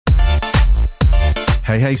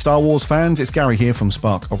Hey Star Wars fans, it's Gary here from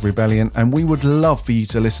Spark of Rebellion, and we would love for you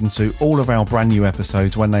to listen to all of our brand new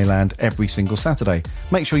episodes when they land every single Saturday.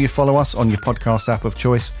 Make sure you follow us on your podcast app of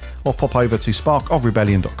choice or pop over to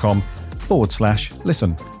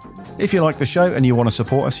sparkofrebellion.com/listen. If you like the show and you want to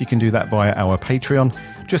support us, you can do that via our Patreon.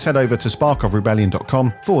 Just head over to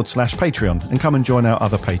sparkofrebellion.com/Patreon and come and join our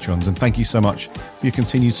other patrons, and thank you so much for your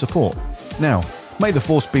continued support. Now, may the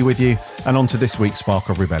Force be with you, and on to this week's Spark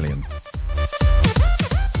of Rebellion.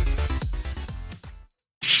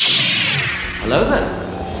 Hello there.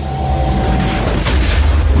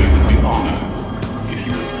 We would be honored if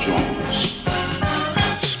you would join us.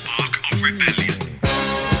 Spark of Rebellion.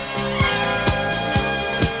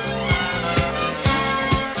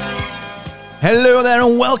 Hello there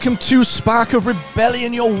and welcome to Spark of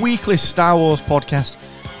Rebellion, your weekly Star Wars podcast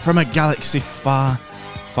from a galaxy far,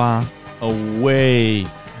 far away.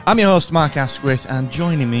 I'm your host, Mark Asquith, and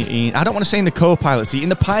joining me in, I don't want to say in the co-pilot seat, in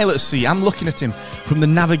the pilot seat, I'm looking at him from the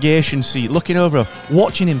navigation seat, looking over,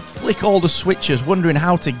 watching him flick all the switches, wondering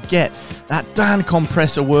how to get that darn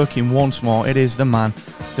compressor working once more. It is the man,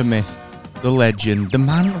 the myth, the legend, the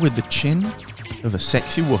man with the chin of a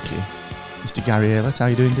sexy Wookiee, Mr. Gary Aylett. How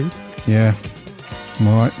you doing, dude? Yeah, I'm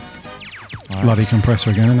alright. Bloody compressor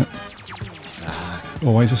again, isn't it?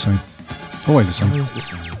 Always the same. Always the same. Always the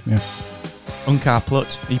same. Yeah. Unkar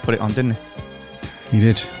Plut, he put it on, didn't he? He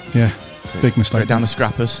did, yeah. Big mistake. Straight down the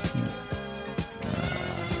scrappers.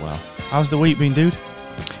 Well, how's the week been, dude?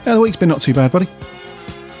 Yeah, the week's been not too bad, buddy.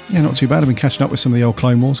 Yeah, not too bad. I've been catching up with some of the old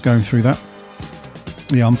Clone Wars, going through that.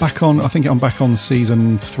 Yeah, I'm back on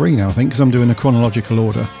season 3 now, I think, because I'm doing a chronological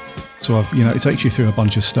order. So, it takes you through a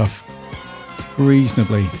bunch of stuff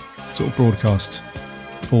reasonably sort of broadcast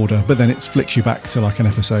order, but then it flicks you back to like an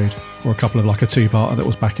episode or a couple of like a two-parter that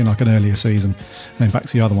was back in like an earlier season and then back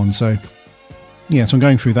to the other one. So yeah, so I'm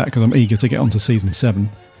going through that because I'm eager to get onto season 7,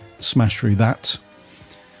 smash through that.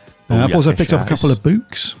 I've also picked up a couple of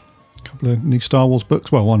books, a couple of new Star Wars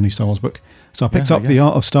books, well, one new Star Wars book. So I picked up The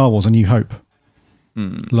Art of Star Wars: A New Hope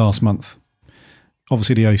last month.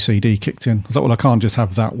 Obviously the OCD kicked in. I was like, well, I can't just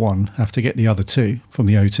have that one, I have to get the other two from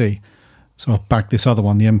the OT. So I bagged this other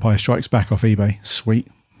one, The Empire Strikes Back, off eBay. Sweet.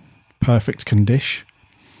 Perfect condition.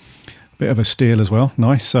 Bit of a steal as well.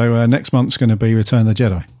 Nice. So next month's going to be Return of the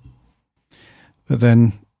Jedi. But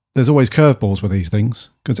then there's always curveballs with these things,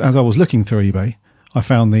 because as I was looking through eBay, I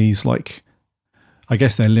found these, like, I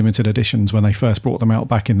guess they're limited editions when they first brought them out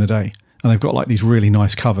back in the day. And they've got like these really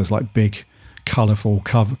nice covers, like big, colourful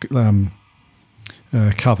covers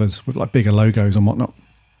with like bigger logos and whatnot.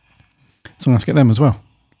 So I'm going to get them as well,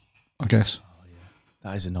 I guess. Oh, yeah.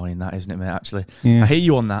 That is annoying, that, isn't it, mate, actually? Yeah. I hear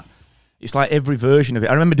you on that. It's like every version of it.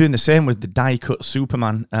 I remember doing the same with the die-cut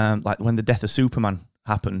Superman, like when the death of Superman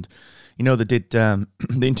happened. You know, they did,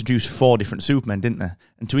 they introduced 4 different Supermen, didn't they?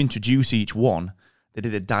 And to introduce each one, they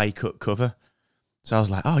did a die-cut cover. So I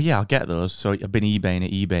was like, oh yeah, I'll get those. So I've been eBaying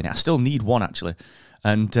it. I still need one, actually.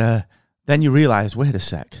 And then you realise, wait a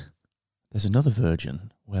sec, there's another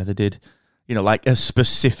version where they did, like a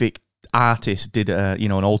specific artist did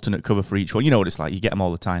an alternate cover for each one. You know what it's like, you get them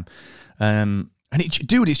all the time. And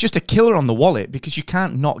it's just a killer on the wallet because you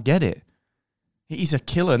can't not get it. It is a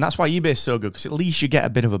killer, and that's why eBay's so good, because at least you get a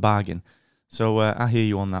bit of a bargain. So I hear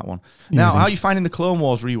you on that one. Now, how are you finding the Clone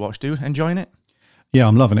Wars rewatch, dude? Enjoying it? Yeah,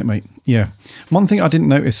 I'm loving it, mate. Yeah. One thing I didn't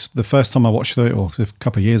notice the first time I watched it, or a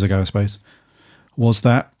couple of years ago, I suppose, was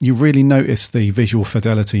that you really notice the visual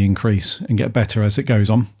fidelity increase and get better as it goes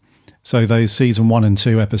on. So those season 1 and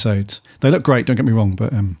 2 episodes, they look great, don't get me wrong,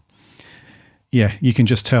 but yeah, you can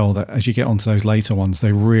just tell that as you get onto those later ones,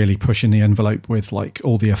 they're really pushing the envelope with like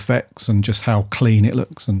all the effects and just how clean it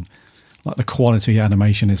looks, and like the quality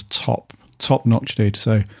animation is top notch, dude.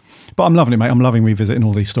 So, but I'm loving it, mate. I'm loving revisiting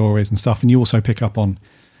all these stories and stuff. And you also pick up on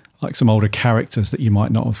like some older characters that you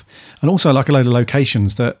might not have, and also like a load of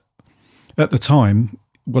locations that at the time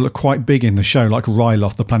were quite big in the show, like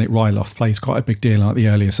Ryloth, the planet Ryloth plays quite a big deal in like the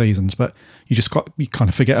earlier seasons, but you kind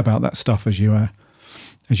of forget about that stuff as you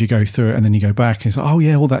go through it, and then you go back and it's like, oh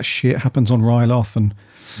yeah, all that shit happens on Ryloth and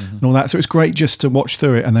all that. So it's great just to watch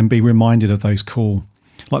through it and then be reminded of those cool,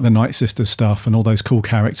 like the Night Sisters stuff and all those cool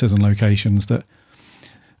characters and locations that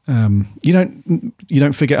you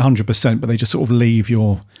don't forget 100%, but they just sort of leave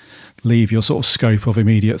your sort of scope of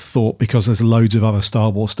immediate thought, because there's loads of other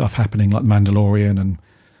Star Wars stuff happening, like Mandalorian and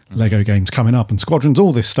Lego games coming up and Squadrons,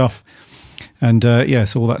 all this stuff. And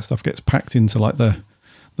so all that stuff gets packed into like the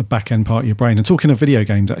back end part of your brain. And talking of video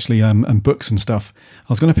games, actually, and books and stuff, I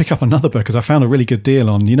was going to pick up another book because I found a really good deal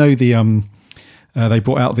on, they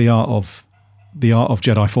brought out the Art of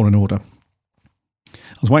Jedi Fallen Order.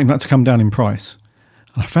 I was waiting for that to come down in price,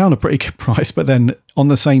 And I found a pretty good price, but then on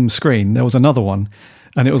the same screen, there was another one,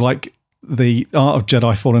 and it was like the Art of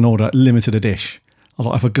Jedi Fallen Order limited edition. I was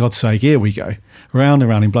like, for God's sake, here we go. Round and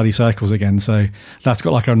round in bloody circles again. So that's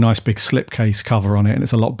got like a nice big slipcase cover on it, and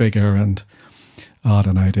it's a lot bigger, and I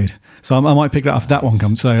don't know, dude. So I might pick that up if that one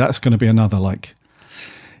comes. So that's going to be another, like,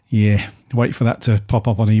 yeah, wait for that to pop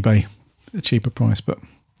up on eBay at a cheaper price. But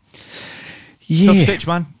yeah. Tough sitch,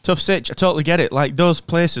 man. Tough sitch. I totally get it. Like those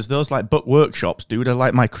places, those like book workshops, dude, are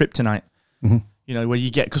like my kryptonite. Mm-hmm. You know, where you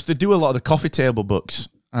get, because they do a lot of the coffee table books.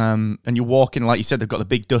 And you walk in, like you said, they've got the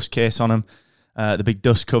big dust case on them, the big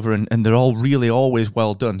dust cover, and they're all really always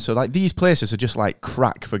well done. So like these places are just like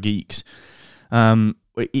crack for geeks.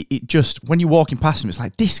 It just, when you're walking past them, it's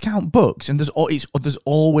like discount books, and there's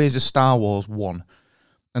always a Star Wars one,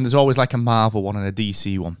 and there's always like a Marvel one and a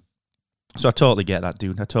DC one. So I totally get that,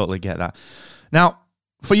 dude. I totally get that. Now,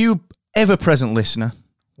 for you ever-present listener,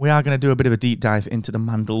 we are going to do a bit of a deep dive into The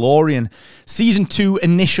Mandalorian Season 2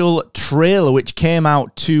 initial trailer, which came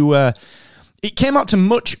out to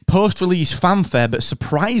much post-release fanfare, but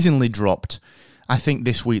surprisingly dropped, I think,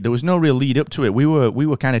 this week. There was no real lead up to it. We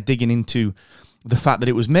were kind of digging into the fact that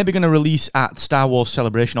it was maybe going to release at Star Wars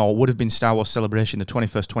Celebration, or would have been Star Wars Celebration the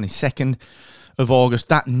 21st, 22nd of August.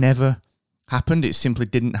 That never happened. It simply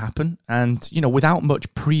didn't happen. And, you know, without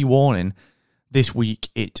much pre-warning, this week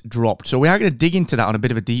it dropped. So we are going to dig into that on a bit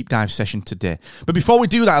of a deep dive session today. But before we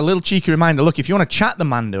do that, a little cheeky reminder. Look, if you want to chat the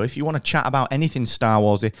Mando, if you want to chat about anything Star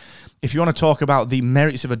Warsy, if you want to talk about the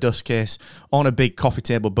merits of a dust case on a big coffee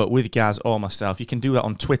table, but with Gaz or myself, you can do that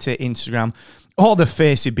on Twitter, Instagram, or the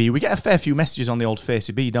FaceB. We get a fair few messages on the old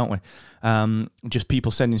FaceB, don't we? Just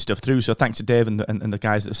people sending stuff through. So thanks to Dave and the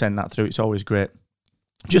guys that send that through. It's always great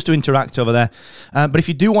just to interact over there. But if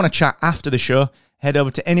you do want to chat after the show, head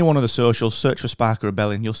over to any one of the socials, search for Spark of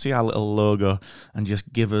Rebellion. You'll see our little logo, and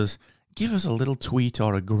just give us a little tweet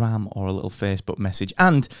or a gram or a little Facebook message.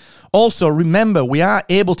 And also remember, we are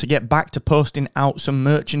able to get back to posting out some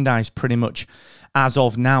merchandise pretty much as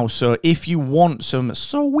of now. So if you want some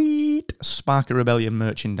sweet Spark of Rebellion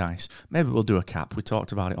merchandise, maybe we'll do a cap. We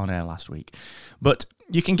talked about it on air last week. But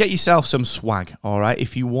you can get yourself some swag, all right,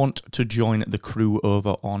 if you want to join the crew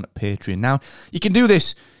over on Patreon. Now, you can do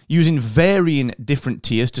this using varying different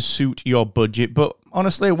tiers to suit your budget, but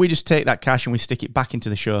honestly, we just take that cash and we stick it back into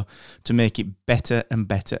the show to make it better and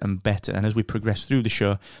better and better. And as we progress through the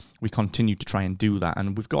show, we continue to try and do that.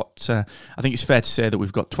 And we've got, I think it's fair to say that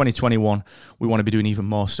we've got 2021. We want to be doing even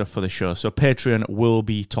more stuff for the show. So Patreon will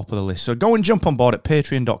be top of the list. So go and jump on board at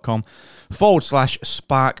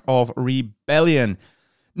patreon.com/Spark of Rebellion.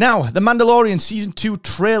 Now, The Mandalorian Season 2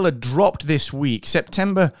 trailer dropped this week,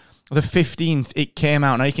 September the 15th it came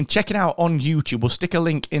out. Now, you can check it out on YouTube. We'll stick a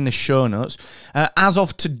link in the show notes. As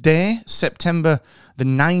of today, September the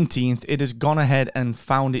 19th, it has gone ahead and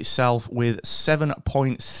found itself with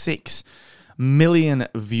 7.6 million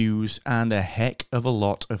views and a heck of a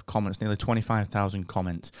lot of comments, nearly 25,000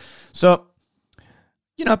 comments. So,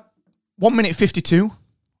 you know, 1 minute 52.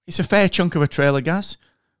 It's a fair chunk of a trailer, guys.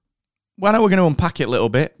 Well, I know we're going to unpack it a little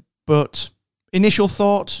bit, but initial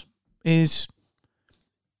thoughts is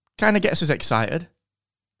kind of gets us excited.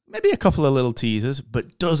 Maybe a couple of little teasers,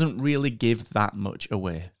 but doesn't really give that much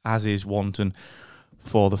away, as is wanton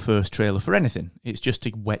for the first trailer for anything. It's just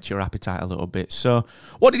to whet your appetite a little bit. So,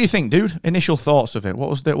 what did you think, dude? Initial thoughts of it. What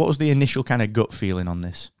was the initial kind of gut feeling on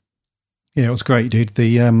this? Yeah, it was great, dude.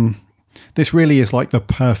 This really is like the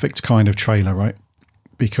perfect kind of trailer, right?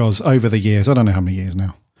 Because over the years, I don't know how many years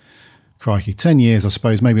now, crikey, 10 years, I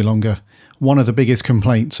suppose, maybe longer. One of the biggest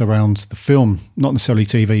complaints around the film, not necessarily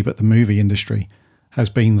TV, but the movie industry, has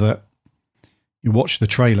been that you watch the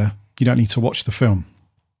trailer, you don't need to watch the film.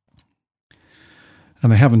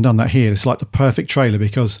 And they haven't done that here. It's like the perfect trailer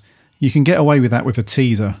because you can get away with that with a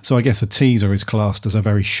teaser. So I guess a teaser is classed as a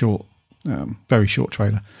very short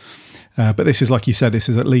trailer. But this is, like you said, this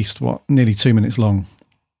is at least, nearly 2 minutes long.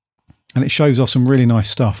 And it shows off some really nice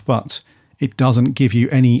stuff, but it doesn't give you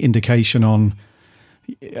any indication on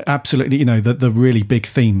absolutely, you know, the really big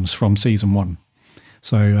themes from season 1.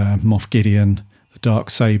 So Moff Gideon, the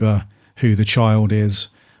Darksaber, who the child is,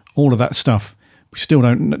 all of that stuff. We still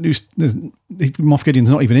don't. Moff Gideon's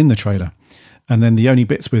not even in the trailer, and then the only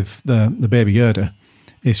bits with the Baby Yoda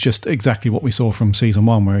is just exactly what we saw from season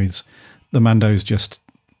 1, where the Mando's just,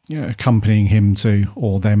 you know, accompanying him to,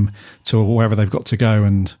 or them to, wherever they've got to go.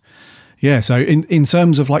 And yeah, so in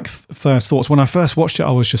terms of like first thoughts, when I first watched it,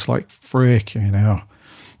 I was just like, frick, you know,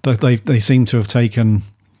 they seem to have taken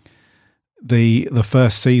the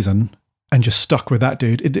first season and just stuck with that,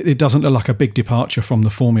 dude. It doesn't look like a big departure from the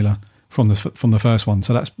formula from the first one,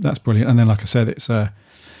 so that's brilliant. And then, like I said,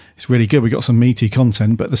 it's really good. We got some meaty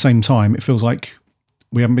content, but at the same time, it feels like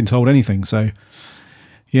we haven't been told anything. So,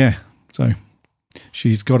 yeah. So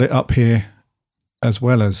she's got it up here as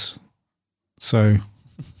well as. So,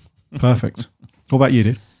 perfect. What about you,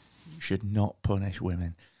 dude? You should not punish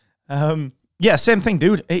women. Yeah, same thing,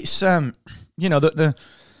 dude. It's you know,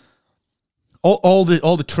 all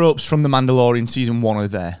the tropes from the Mandalorian season 1 are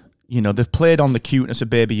there. You know, they've played on the cuteness of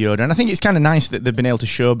Baby Yoda, and I think it's kind of nice that they've been able to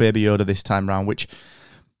show Baby Yoda this time round. Which,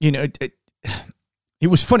 you know, it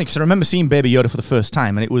was funny because I remember seeing Baby Yoda for the first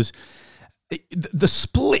time, and it was the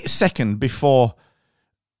split second before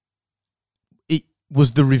it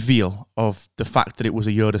was the reveal of the fact that it was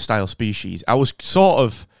a Yoda-style species. I was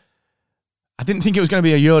I didn't think it was going to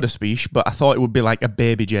be a Yoda species, but I thought it would be like a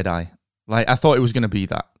baby Jedi. Like, I thought it was going to be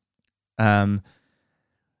that.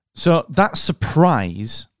 So that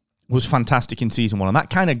surprise was fantastic in season 1, and that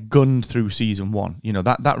kind of gunned through season 1. You know,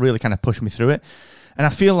 that really kind of pushed me through it. And I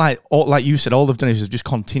feel like you said, all they've done is just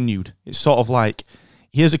continued. It's sort of like,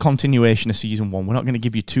 here's a continuation of season 1. We're not going to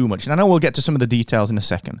give you too much. And I know we'll get to some of the details in a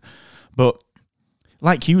second, but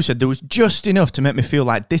like you said, there was just enough to make me feel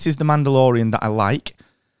like this is the Mandalorian that I like.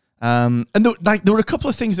 And there were a couple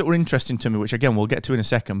of things that were interesting to me, which again we'll get to in a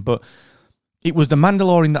second. But it was the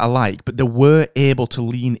Mandalorian that I like, but they were able to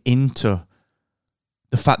lean into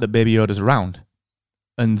the fact that Baby Yoda's around,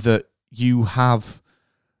 and that you have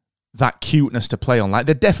that cuteness to play on. Like,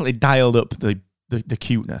 they definitely dialed up the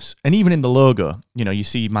cuteness, and even in the logo, you know, you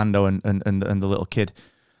see Mando and the little kid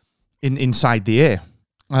inside the ear.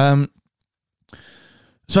 So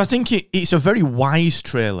I think it's a very wise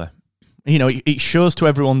trailer. You know, it shows to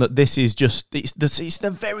everyone that this is just, it's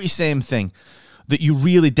the very same thing that you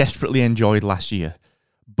really desperately enjoyed last year.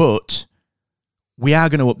 But we are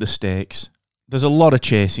going to up the stakes. There's a lot of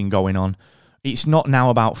chasing going on. It's not now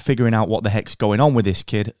about figuring out what the heck's going on with this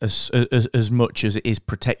kid as much as it is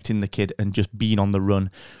protecting the kid and just being on the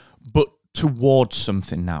run, but towards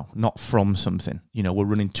something now, not from something. You know, we're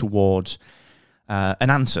running towards an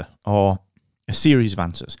answer or a series of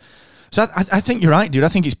answers. So I think you're right, dude. I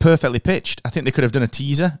think it's perfectly pitched. I think they could have done a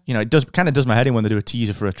teaser. You know, it kind of does my head in when they do a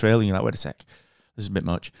teaser for a trailer. And you're like, wait a sec, this is a bit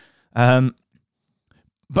much. But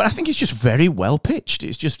I think it's just very well pitched.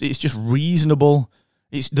 It's just reasonable.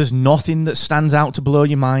 There's nothing that stands out to blow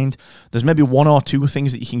your mind. There's maybe one or two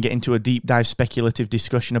things that you can get into a deep dive speculative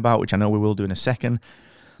discussion about, which I know we will do in a second.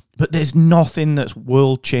 But there's nothing that's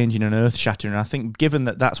world-changing and earth-shattering. And I think given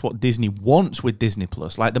that that's what Disney wants with Disney+,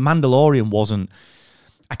 like The Mandalorian wasn't...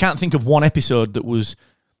 I can't think of one episode that was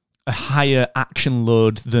a higher action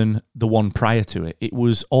load than the one prior to it. It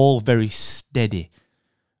was all very steady,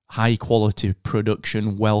 high-quality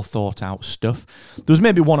production, well-thought-out stuff. There was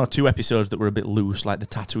maybe one or two episodes that were a bit loose, like the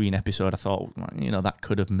Tatooine episode. I thought, you know, that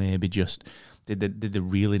could have maybe just... Did they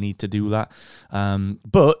really need to do that?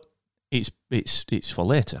 But it's for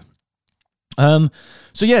later.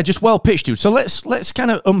 So yeah, just well pitched, dude. So let's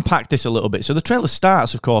kind of unpack this a little bit. So the trailer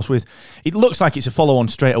starts, of course, with it looks like it's a follow-on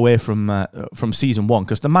straight away from season 1,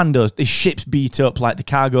 because the Mando's, this ship's beat up, like the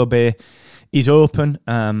cargo bay is open.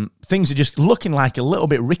 Things are just looking like a little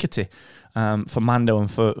bit rickety for Mando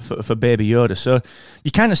and for Baby Yoda. So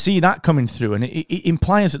you kind of see that coming through, and it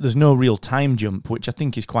implies that there's no real time jump, which I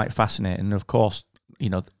think is quite fascinating. And of course, you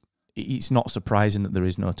know, it's not surprising that there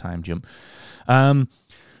is no time jump.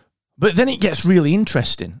 But then it gets really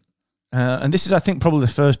interesting. And this is, I think, probably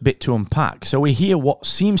the first bit to unpack. So we hear what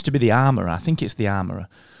seems to be the armourer. I think it's the armourer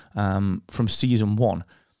from season 1.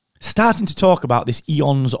 Starting to talk about this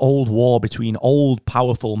eons-old war between old,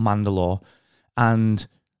 powerful Mandalore and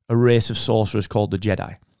a race of sorcerers called the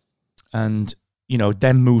Jedi. And, you know,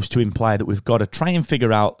 then moves to imply that we've got to try and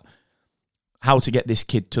figure out how to get this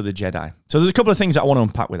kid to the Jedi. So there's a couple of things that I want to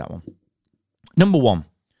unpack with that one. Number one,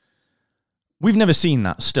 we've never seen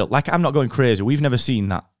that still. Like, I'm not going crazy. We've never seen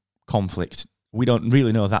that conflict. We don't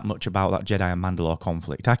really know that much about that Jedi and Mandalore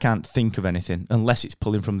conflict. I can't think of anything, unless it's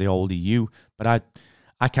pulling from the old EU, but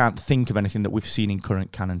I can't think of anything that we've seen in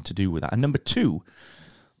current canon to do with that. And number two,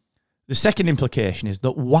 the second implication is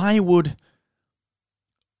that why would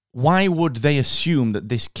they assume that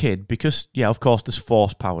this kid, because, yeah, of course, there's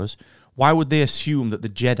Force powers, why would they assume that the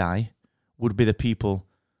Jedi would be the people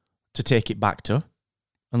to take it back to,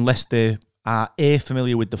 unless they are A,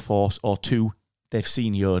 familiar with the Force, or 2, they've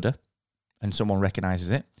seen Yoda and someone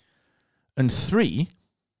recognises it, and 3,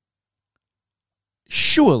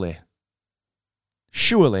 surely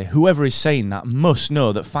whoever is saying that must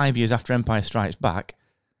know that 5 years after Empire Strikes Back,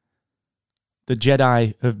 the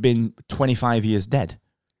Jedi have been 25 years dead.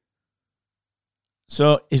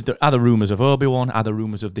 So are there rumours of Obi-Wan? Are there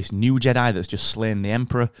rumours of this new Jedi that's just slain the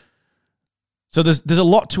Emperor? So there's a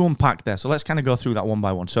lot to unpack there. So let's kind of go through that one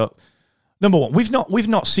by one. So number one, we've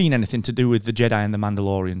not seen anything to do with the Jedi and the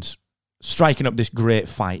Mandalorians striking up this great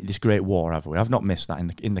fight, this great war, have we? I've not missed that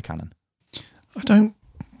in the canon. I don't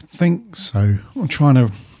think so. I'm trying to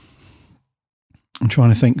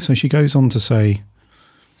think. So she goes on to say,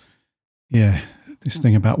 yeah, this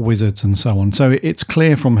thing about wizards and so on. So it's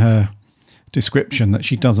clear from her description that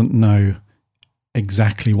she doesn't know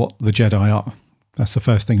exactly what the Jedi are. That's the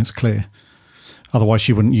first thing that's clear. Otherwise,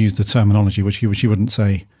 she wouldn't use the terminology, which she wouldn't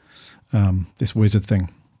say this wizard thing.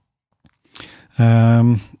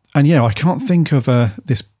 And yeah, I can't think of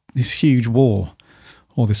this huge war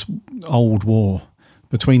or this old war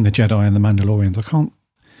between the Jedi and the Mandalorians.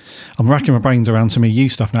 I'm racking my brains around some EU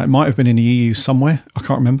stuff now. It might have been in the EU somewhere. I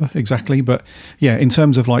can't remember exactly. But yeah, in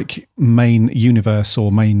terms of like main universe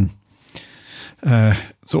or main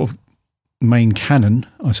sort of main canon,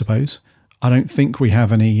 I suppose, I don't think we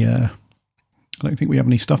have any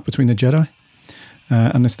stuff between the Jedi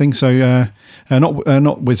and this thing. So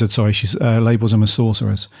not wizards. Sorry, she labels them as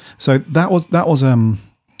sorcerers. So that was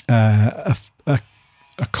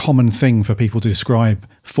a common thing for people to describe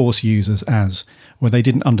Force users as, where they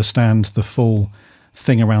didn't understand the full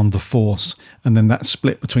thing around the Force, and then that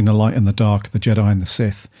split between the light and the dark, the Jedi and the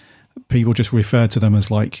Sith. People just referred to them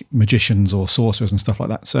as like magicians or sorcerers and stuff like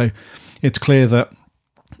that. So it's clear that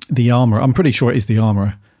the armorer, I'm pretty sure it is the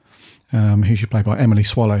armorer, who she played by Emily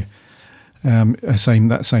Swallow,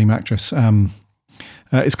 that same actress.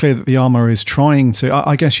 It's clear that the armorer is trying to,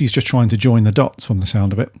 I guess she's just trying to join the dots from the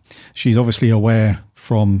sound of it. She's obviously aware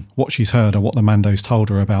from what she's heard or what the Mandos told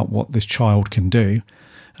her about what this child can do.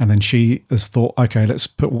 And then she has thought, okay, let's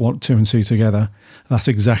put 2 and 2 together. That's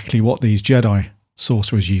exactly what these Jedi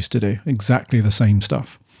sorcerers used to do. Exactly the same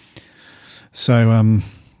stuff. So,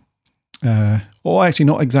 or actually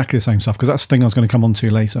not exactly the same stuff, because that's the thing I was going to come on to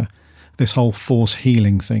later. This whole Force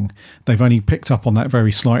healing thing. They've only picked up on that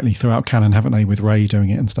very slightly throughout canon, haven't they, with Rey doing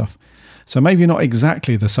it and stuff. So maybe not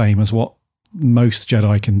exactly the same as what most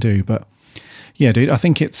Jedi can do, but yeah, dude, I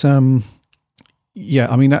think it's, I mean,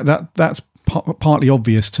 that's partly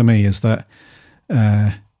obvious to me, is that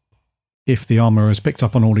if the armorer has picked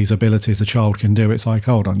up on all these abilities a child can do, it's like,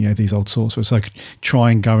 hold on, yeah, these old sorcerers, so try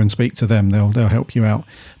and go and speak to them, they'll help you out.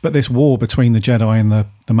 But this war between the Jedi and the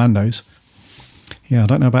Mandos, yeah, I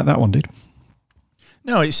don't know about that one, dude.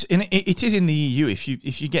 No, it is in the EU. If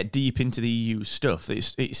you get deep into the EU stuff,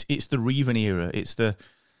 it's the Revan era. It's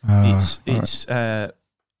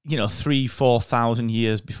 3,000-4,000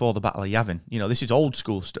 years before the Battle of Yavin. You know, this is old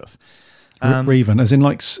school stuff. Revan, as in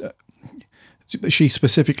like, she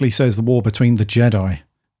specifically says the war between the Jedi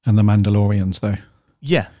and the Mandalorians, though.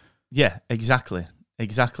 Yeah, exactly, and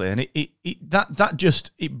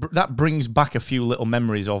that brings back a few little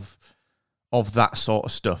memories of that sort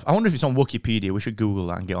of stuff. I wonder if it's on Wikipedia. We should Google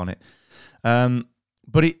that and get on it.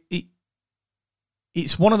 But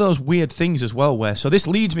it's one of those weird things as well where, so this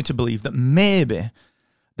leads me to believe that maybe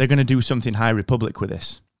they're going to do something High Republic with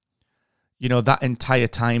this. You know, that entire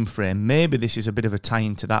time frame, maybe this is a bit of a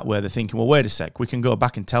tie-in to that, where they're thinking, well, wait a sec, we can go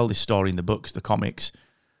back and tell this story in the books, the comics,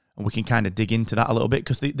 and we can kind of dig into that a little bit,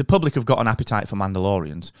 because the public have got an appetite for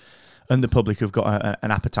Mandalorians, and the public have got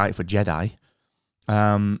an appetite for Jedi.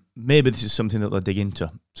 Maybe this is something that they'll dig into.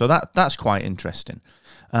 So that's quite interesting.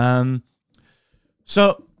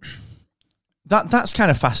 So that's kind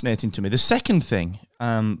of fascinating to me. The second thing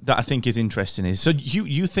that I think is interesting is, so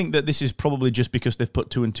you think that this is probably just because they've put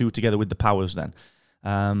 2 and 2 together with the powers then,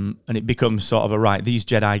 and it becomes sort of these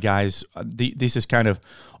Jedi guys, this is kind of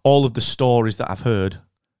all of the stories that I've heard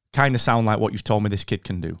kind of sound like what you've told me this kid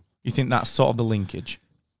can do. You think that's sort of the linkage?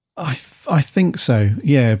 I think so,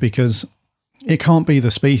 yeah, because it can't be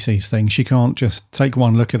the species thing. She can't just take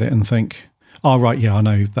one look at it and think, oh, right, yeah, I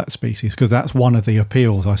know that species, because that's one of the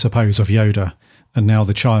appeals, I suppose, of Yoda. And now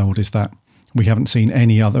the child is that we haven't seen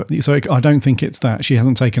any other. So I don't think it's that. She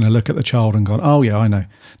hasn't taken a look at the child and gone, oh, yeah, I know.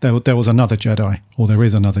 There was another Jedi, or there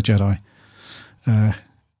is another Jedi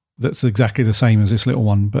that's exactly the same as this little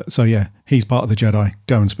one. But so, yeah, he's part of the Jedi.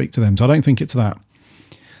 Go and speak to them. So I don't think it's that.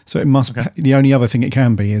 So it must. Okay. The only other thing it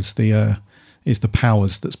can be is the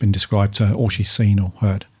powers that's been described to her, or she's seen or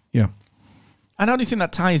heard. Yeah. And how do you think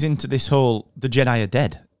that ties into this whole, the Jedi are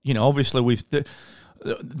dead? You know, obviously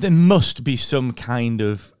there must be some kind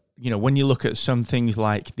of, you know, when you look at some things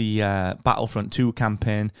like the Battlefront 2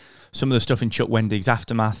 campaign, some of the stuff in Chuck Wendig's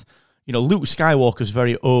Aftermath, you know, Luke Skywalker's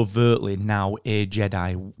very overtly now a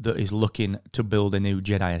Jedi that is looking to build a new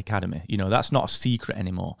Jedi Academy. You know, that's not a secret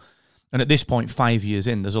anymore. And at this point, 5 years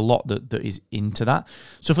in, there's a lot that is into that.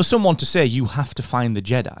 So for someone to say you have to find the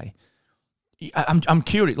Jedi, I'm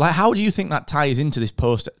curious. Like, how do you think that ties into this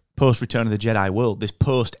post post Return of the Jedi world, this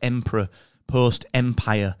post Emperor, post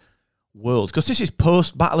Empire world, because this is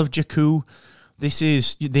post Battle of Jakku. This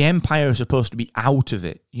is the Empire is supposed to be out of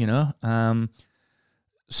it, you know.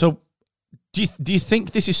 So do you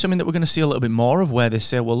think this is something that we're going to see a little bit more of, where they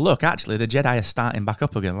say, well, look, actually the Jedi are starting back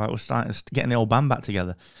up again, like we're starting getting the old band back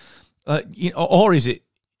together, you know, or is it?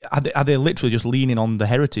 Are they literally just leaning on the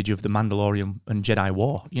heritage of the Mandalorian and Jedi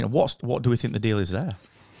War? You know, what do we think the deal is there?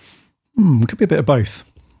 It could be a bit of both.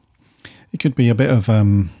 It could be a bit of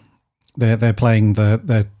they're playing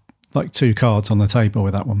they're like two cards on the table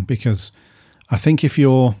with that one, because I think if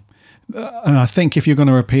you're going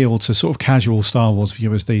to appeal to sort of casual Star Wars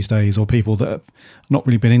viewers these days, or people that have not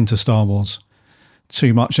really been into Star Wars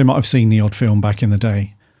too much, they might have seen the odd film back in the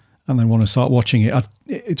day and they want to start watching it.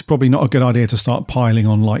 It's probably not a good idea to start piling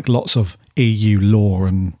on like lots of EU lore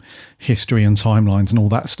and history and timelines and all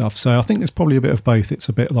that stuff. So I think there's probably a bit of both. It's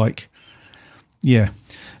a bit like,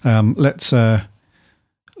 let's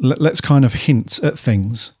kind of hint at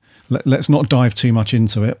things. Let's not dive too much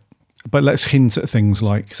into it, but let's hint at things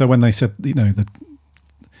like, so when they said, you know,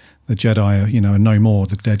 the Jedi, you know, no more,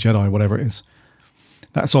 the dead Jedi, whatever it is,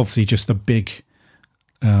 that's obviously just a big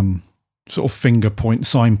sort of finger point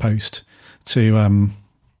signpost to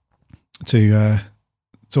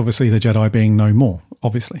obviously the Jedi being no more,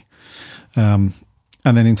 obviously. And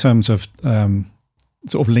then in terms of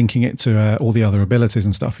sort of linking it to all the other abilities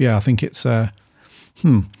and stuff, I think it's I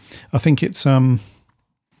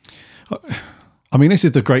mean, this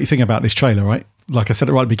is the great thing about this trailer, right? Like I said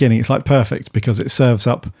right at the beginning, it's like perfect because it serves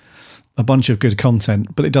up a bunch of good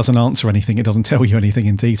content, but it doesn't answer anything. It doesn't tell you anything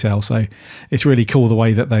in detail. So it's really cool the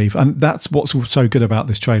way that and that's what's so good about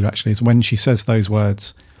this trailer, actually, is when she says those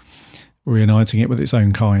words, reuniting it with its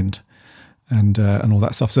own kind and all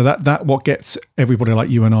that stuff. So that what gets everybody like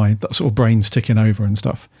you and I, that sort of brains ticking over and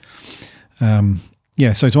stuff. So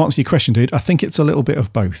to answer your question, dude, I think it's a little bit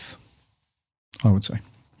of both, I would say.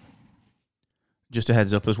 Just a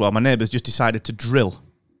heads up as well, my neighbour's just decided to drill.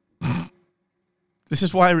 This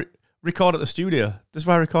is why I record at the studio.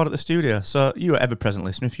 So you are ever-present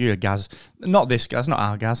listener, if you're a Gaz, not this Gaz, not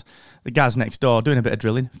our Gaz, the Gaz next door doing a bit of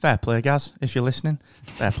drilling. Fair play, Gaz, if you're listening.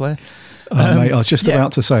 Fair play. Mate, I was just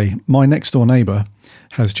about to say, my next door neighbour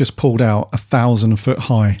has just pulled out 1,000-foot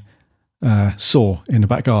high saw in the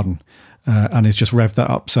back garden and has just revved that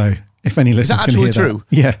up. So if any listeners can hear that. Is that actually true?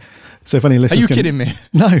 Yeah. So if any listeners Are you kidding me?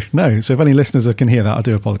 No. So if any listeners can hear that, I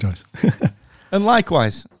do apologise. And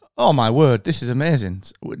likewise, oh my word, this is amazing.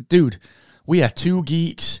 Dude, we are two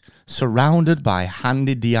geeks surrounded by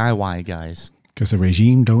handy DIY guys. Because the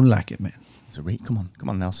regime don't like it, man. Come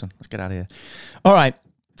on, Nelson. Let's get out of here. All right.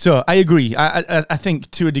 So I agree. I think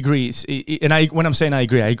to a degree, when I'm saying I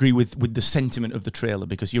agree with the sentiment of the trailer,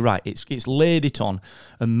 because you're right. It's laid it on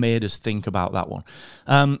and made us think about that one.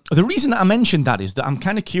 The reason that I mentioned that is that I'm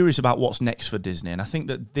kind of curious about what's next for Disney, and I think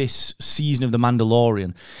that this season of The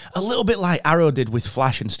Mandalorian, a little bit like Arrow did with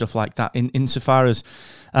Flash and stuff like that, insofar as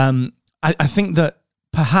I think that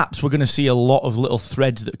perhaps we're going to see a lot of little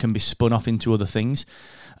threads that can be spun off into other things.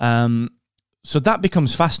 So that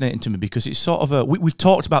becomes fascinating to me, because it's sort of we've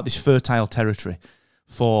talked about this fertile territory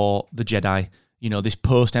for the Jedi, you know, this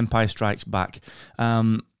post-Empire Strikes Back,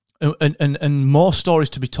 and more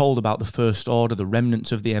stories to be told about the First Order, the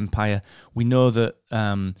remnants of the Empire. We know that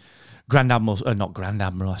not Grand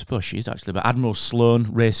Admiral, I suppose she is actually, but Admiral Sloane,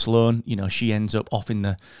 Ray Sloane, you know, she ends up off in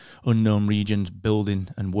the unknown regions building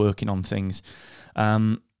and working on things.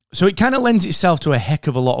 So it kind of lends itself to a heck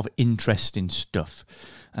of a lot of interesting stuff.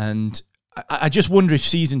 And I just wonder if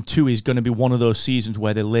season 2 is going to be one of those seasons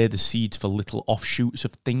where they lay the seeds for little offshoots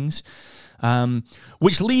of things.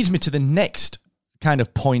 Which leads me to the next kind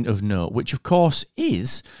of point of note, which of course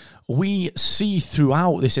is we see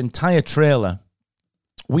throughout this entire trailer,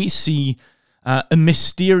 we see a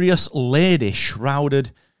mysterious lady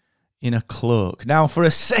shrouded in a cloak. Now, for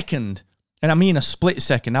a second, and I mean a split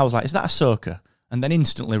second, I was like, is that Ahsoka? And then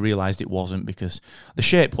instantly realised it wasn't, because the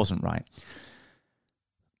shape wasn't right.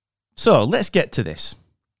 So, let's get to this.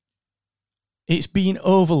 It's been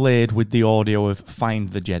overlaid with the audio of Find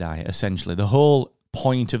the Jedi, essentially. The whole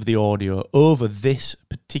point of the audio over this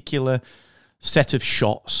particular set of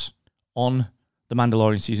shots on the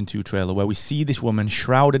Mandalorian Season 2 trailer, where we see this woman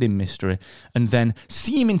shrouded in mystery and then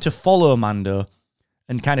seeming to follow Mando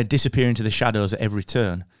and kind of disappear into the shadows at every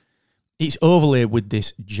turn. It's overlaid with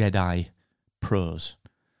this Jedi prose.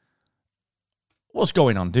 What's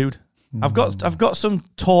going on, dude? I've got some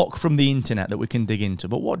talk from the internet that we can dig into,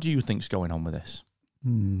 but what do you think's going on with this?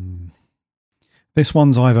 This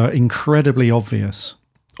one's either incredibly obvious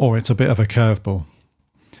or it's a bit of a curveball.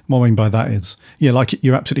 What I mean by that is, like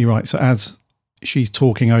you're absolutely right. So as she's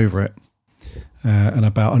talking over it and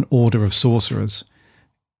about an order of sorcerers,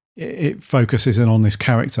 it focuses in on this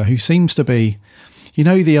character who seems to be, you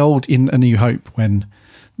know, the old in A New Hope when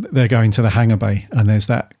they're going to the hangar bay and there's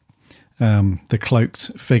that the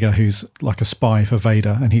cloaked figure who's like a spy for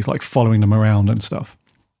Vader and he's like following them around and stuff.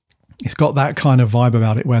 It's got that kind of vibe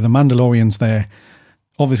about it where the Mandalorian's there,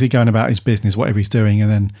 obviously going about his business, whatever he's doing, and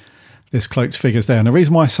then this cloaked figure's there. And the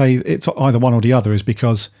reason why I say it's either one or the other is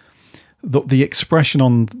because the expression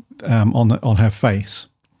on her face,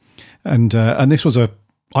 and this was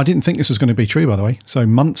I didn't think this was going to be true, by the way. So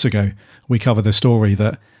months ago, we covered the story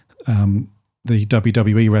that the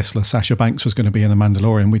WWE wrestler Sasha Banks was going to be in The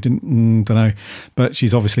Mandalorian. We don't know, but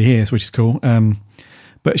she's obviously here, which is cool.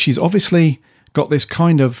 But she's obviously got this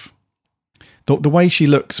kind of the way she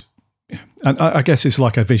looks, and I guess it's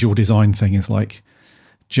like a visual design thing. Is like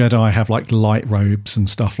Jedi have like light robes and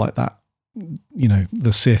stuff like that. You know,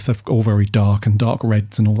 the Sith are all very dark and dark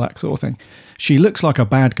reds and all that sort of thing. She looks like a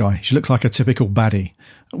bad guy. She looks like a typical baddie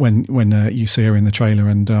when you see her in the trailer,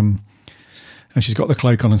 and she's got the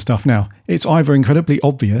cloak on and stuff. Now, it's either incredibly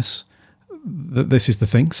obvious that this is the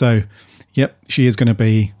thing. So, yep, she is going to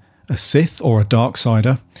be a Sith or a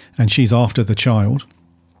Darksider, and she's after the child.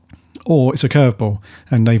 Or it's a curveball,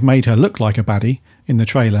 and they've made her look like a baddie in the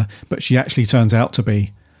trailer, but she actually turns out to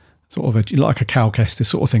be sort of like a Cal Kestis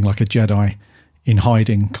sort of thing, like a Jedi in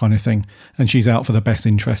hiding kind of thing. And she's out for the best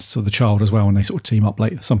interests of the child as well, and they sort of team up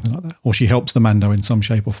later, something like that. Or she helps the Mando in some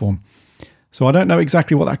shape or form. So I don't know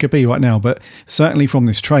exactly what that could be right now, but certainly from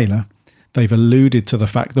this trailer, they've alluded to the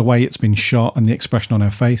fact, the way it's been shot and the expression on her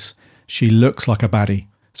face, she looks like a baddie.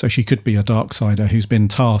 So she could be a Darksider who's been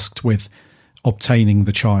tasked with obtaining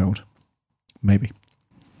the child. Maybe.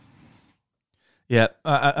 Yeah,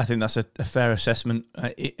 I think that's a fair assessment.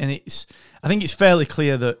 I think it's fairly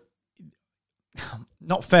clear that,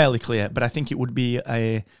 not fairly clear, but I think it would be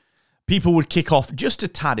people would kick off just a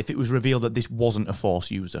tad if it was revealed that this wasn't a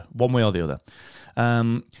Force user, one way or the other.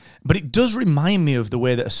 But it does remind me of the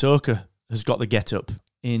way that Ahsoka has got the get-up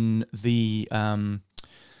in the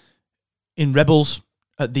in Rebels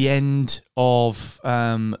at the end of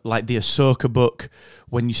like the Ahsoka book,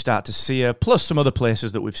 when you start to see her, plus some other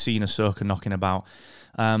places that we've seen Ahsoka knocking about.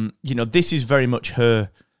 You know, this is very much her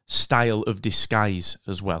style of disguise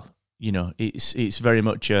as well. You know, it's very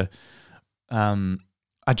much a...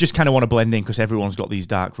 I just kind of want to blend in because everyone's got these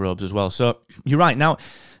dark robes as well. So you're right. Now,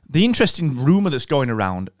 the interesting rumour that's going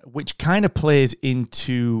around, which kind of plays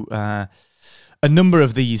into a number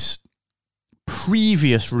of these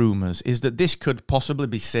previous rumours, is that this could possibly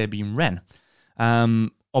be Sabine Wren.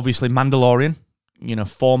 Obviously, Mandalorian, you know,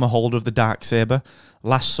 former holder of the Darksaber.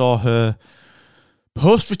 Last saw her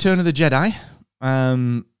post-Return of the Jedi.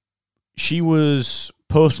 She was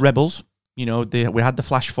post-Rebels. You know, we had the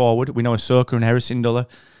flash forward. We know Ahsoka and Hera Syndulla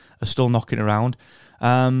are still knocking around.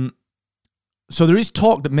 So there is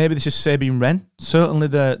talk that maybe this is Sabine Wren. Certainly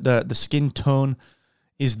the skin tone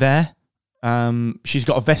is there. She's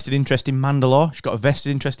got a vested interest in Mandalore. She's got a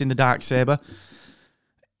vested interest in the Darksaber.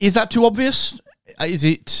 Is that too obvious? Is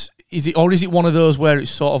it, or is it one of those where it's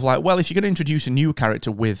sort of like, well, if you're going to introduce a new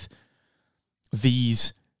character with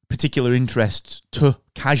these particular interests to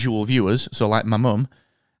casual viewers, so like my mum,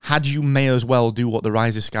 you may as well do what the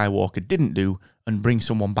Rise of Skywalker didn't do and bring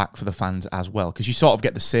someone back for the fans as well, because you sort of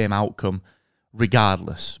get the same outcome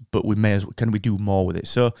regardless. But we may as well, can we do more with it?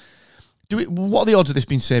 So, what are the odds of this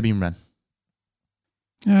being Sabine Wren?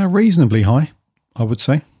 Reasonably high, I would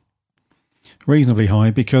say. Reasonably high,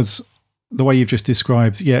 because the way you've just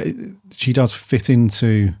described, yeah, she does fit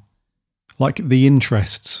into, like, the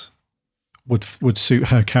interests would suit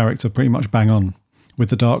her character pretty much bang on with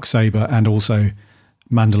the Darksaber and also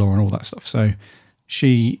Mandalore and all that stuff. So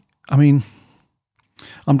I'm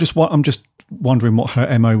just wondering what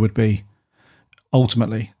her MO would be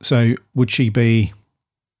ultimately. So would she be,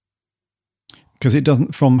 because it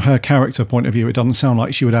doesn't, from her character point of view, it doesn't sound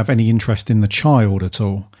like she would have any interest in the child at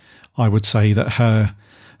all. I would say that her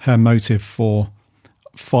motive for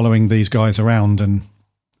following these guys around and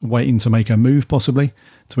waiting to make a move, possibly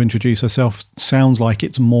to introduce herself, sounds like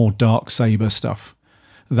it's more Darksaber stuff.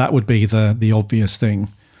 That would be the obvious thing.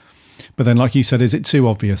 But then, like you said, is it too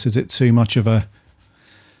obvious? Is it too much of a...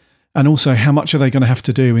 And also, how much are they going to have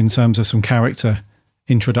to do in terms of some character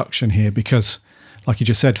introduction here? Because, like you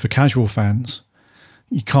just said, for casual fans,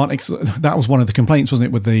 you can't... that was one of the complaints, wasn't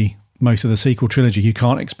it, with most of the sequel trilogy? You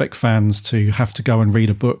can't expect fans to have to go and read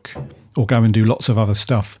a book or go and do lots of other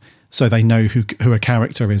stuff so they know who a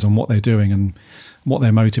character is and what they're doing and what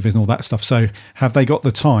their motive is and all that stuff. So have they got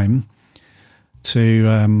the time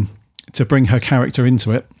to bring her character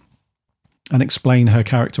into it and explain her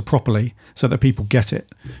character properly so that people get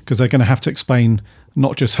it, because they're going to have to explain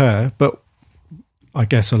not just her, but I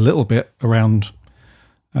guess a little bit around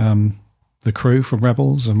the crew from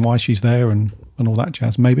Rebels and why she's there and all that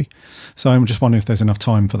jazz, maybe. So I'm just wondering if there's enough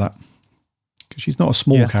time for that, because she's not a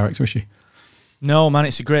small character, is she? No, man,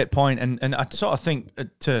 it's a great point. And I sort of think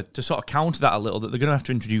to sort of counter that a little, that they're going to have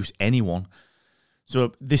to introduce anyone.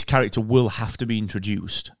 So this character will have to be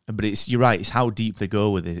introduced, but you're right, it's how deep they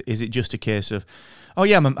go with it. Is it just a case of, oh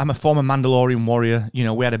yeah, I'm a former Mandalorian warrior, you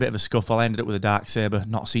know, we had a bit of a scuffle, I ended up with a Darksaber,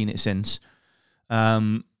 not seen it since.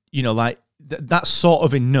 You know, like, that's sort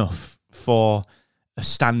of enough for a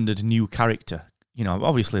standard new character. You know,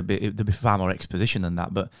 obviously there'd be far more exposition than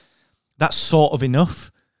that, but that's sort of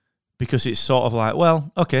enough, because it's sort of like,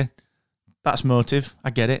 well, okay, that's motive,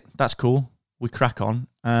 I get it, that's cool, we crack on.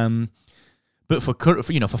 But for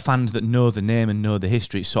fans that know the name and know the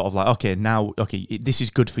history, it's sort of like, okay, this is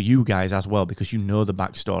good for you guys as well, because you know the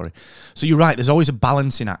backstory. So you're right, there's always a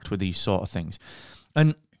balancing act with these sort of things.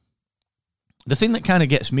 And the thing that kind of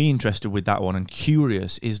gets me interested with that one and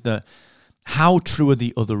curious is that how true are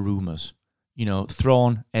the other rumours? You know,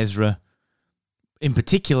 Thrawn, Ezra, in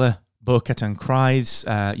particular, Bo-Katan Kryze,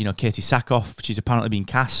 Katie Sackhoff, she's apparently been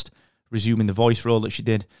cast, resuming the voice role that she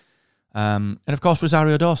did. And of course,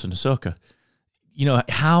 Rosario Dawson, Ahsoka. You know,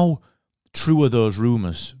 how true are those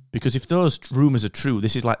rumours? Because if those rumours are true,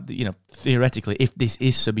 this is like, you know, theoretically, if this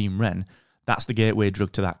is Sabine Wren, that's the gateway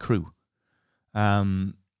drug to that crew.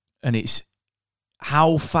 And it's,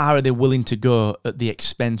 how far are they willing to go at the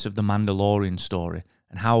expense of the Mandalorian story?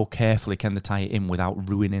 And how carefully can they tie it in without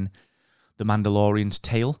ruining the Mandalorian's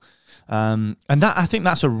tale? And that, I think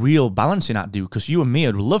that's a real balancing act, dude, because you and me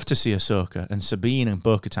would love to see Ahsoka and Sabine and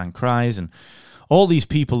Bo-Katan Kryze and all these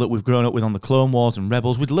people that we've grown up with on the Clone Wars and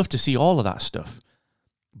Rebels. We'd love to see all of that stuff.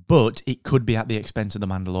 But it could be at the expense of the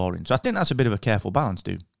Mandalorian. So I think that's a bit of a careful balance,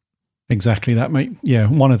 dude. Exactly that, mate. Yeah,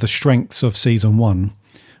 one of the strengths of season 1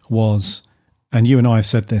 was, and you and I have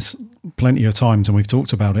said this plenty of times and we've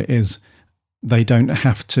talked about it, is they don't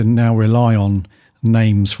have to now rely on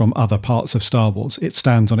names from other parts of Star Wars. It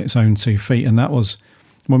stands on its own 2 feet. And that was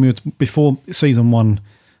when before season 1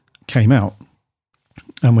 came out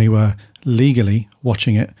and we were legally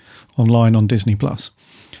watching it online on Disney Plus.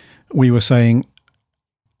 We were saying,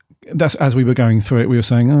 that's as we were going through it, we were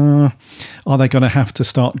saying, are they going to have to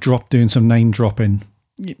start doing some name dropping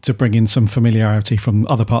to bring in some familiarity from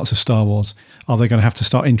other parts of Star Wars? Are they going to have to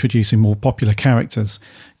start introducing more popular characters?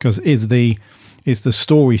 Because is the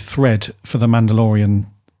story thread for The Mandalorian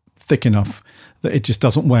thick enough that it just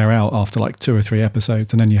doesn't wear out after like 2 or 3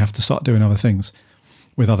 episodes, and then you have to start doing other things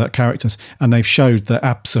with other characters? And they've showed that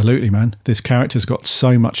absolutely, man, this character's got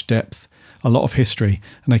so much depth, a lot of history,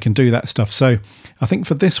 and they can do that stuff. So I think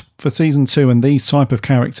for season 2 and these type of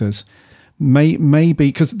characters, maybe,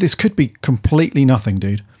 because this could be completely nothing,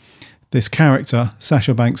 dude. This character,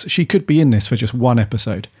 Sasha Banks, she could be in this for just 1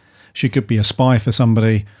 episode. She could be a spy for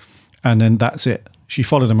somebody, and then that's it. She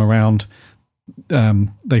followed them around.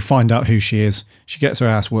 They find out who she is. She gets her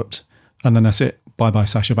ass whooped, and then that's it. Bye-bye,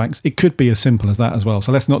 Sasha Banks. It could be as simple as that as well.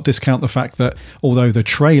 So let's not discount the fact that although the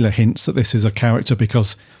trailer hints that this is a character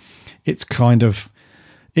because it's kind of,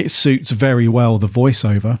 it suits very well the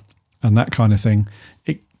voiceover and that kind of thing,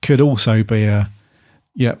 it could also be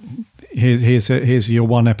here's your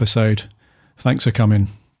 1 episode. Thanks for coming.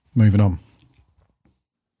 Moving on.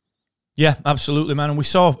 Yeah, absolutely, man. And we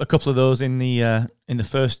saw a couple of those in the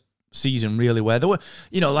first season, really, where there were,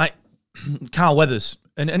 you know, like Carl Weathers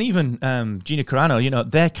and even Gina Carano, you know,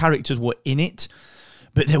 their characters were in it,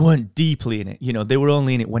 but they weren't deeply in it. You know, they were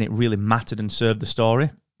only in it when it really mattered and served the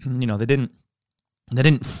story. You know, they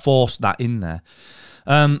didn't force that in there.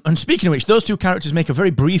 And speaking of which, those 2 characters make a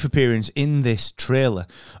very brief appearance in this trailer.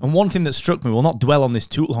 And one thing that struck me, we'll not dwell on this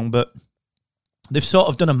too long, but they've sort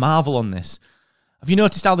of done a marvel on this. Have you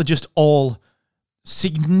noticed how they're just all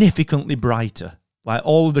significantly brighter? Like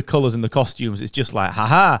all of the colours and the costumes, it's just like,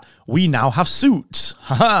 haha, we now have suits.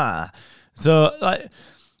 Haha. So, like,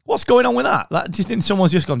 what's going on with that? Like, do you think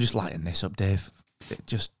someone's just gone, just lighten this up, Dave?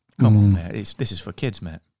 Come on, mate. This is for kids,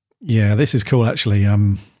 mate. Yeah, this is cool, actually.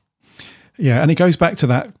 Yeah, and it goes back to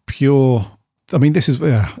that pure, I mean, this is,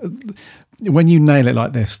 when you nail it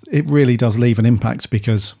like this, it really does leave an impact,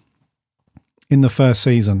 because in the first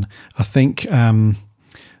season, I think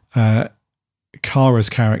Kara's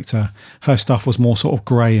character, her stuff was more sort of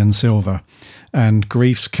grey and silver, and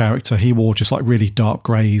Greef's character, he wore just like really dark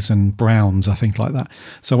greys and browns, I think, like that.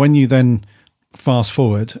 So when you then fast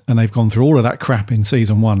forward and they've gone through all of that crap in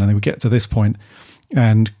season 1 and they would get to this point,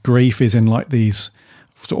 and Greef is in like these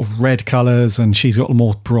sort of red colours and she's got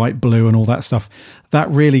more bright blue and all that stuff, that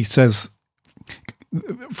really says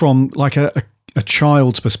from like a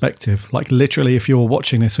child's perspective, like literally if you're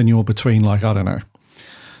watching this and you're between like, I don't know,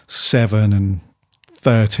 7 and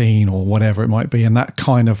 13 or whatever it might be, in that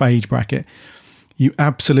kind of age bracket, you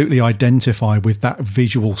absolutely identify with that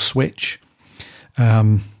visual switch.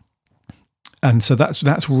 And so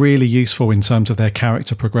that's really useful in terms of their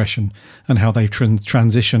character progression and how they've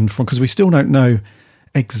transitioned from, because we still don't know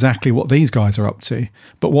exactly what these guys are up to,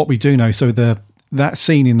 but what we do know, so that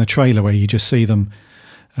scene in the trailer where you just see them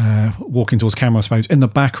walking towards camera, I suppose, in the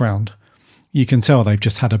background, you can tell they've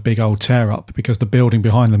just had a big old tear up because the building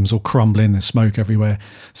behind them is all crumbling, there's smoke everywhere.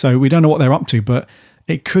 So we don't know what they're up to, but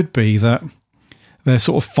it could be that they're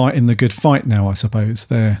sort of fighting the good fight now, I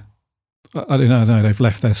suppose. I don't know, they've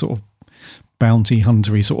left their sort of bounty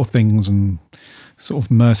huntery sort of things and sort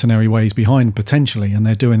of mercenary ways behind potentially, and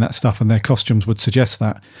they're doing that stuff, and their costumes would suggest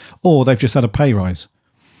that. Or they've just had a pay rise.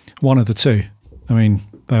 One of the two. I mean,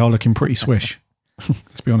 they are looking pretty swish.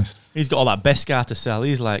 Let's be honest. He's got all that Beskar to sell.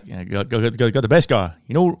 He's like, yeah, got the Beskar.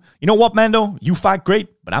 You know what, Mando? You fight great,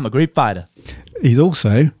 but I'm a great fighter. He's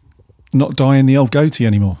also not dyeing the old goatee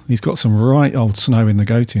anymore. He's got some right old snow in the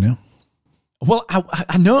goatee now. Well,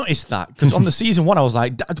 I noticed that because on the season 1, I was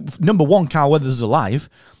like, number 1, Carl Weathers is alive.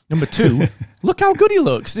 Number 2, look how good he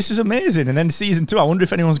looks. This is amazing. And then season 2, I wonder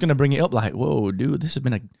if anyone's going to bring it up. Like, whoa, dude, this has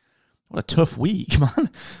been what a tough week,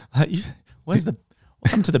 man. Like, what's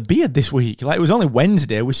happened to the beard this week? Like, it was only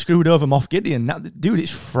Wednesday. We screwed over Moff Gideon. Now, dude,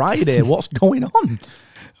 it's Friday. What's going on?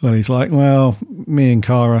 Well, he's like, well, me and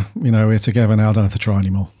Cara, we're together now. I don't have to try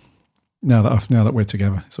anymore. Now that we're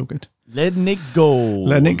together, it's all good. Letting it go.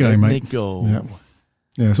 Letting it go, mate. Letting it go.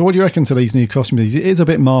 Yeah. So what do you reckon to these new costumes? It is a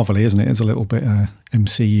bit Marvel-y, isn't it? It's a little bit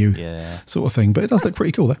MCU sort of thing, but it does look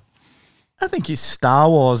pretty cool, though. I think it's Star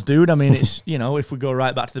Wars, dude. I mean, it's, if we go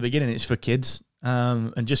right back to the beginning, it's for kids.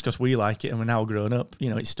 And just because we like it and we're now grown up,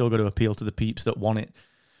 it's still got to appeal to the peeps that want it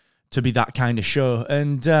to be that kind of show.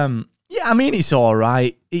 And, I mean, it's all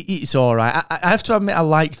right. It's all right. I have to admit, I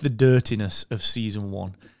liked the dirtiness of season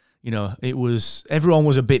 1. Everyone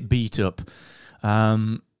was a bit beat up.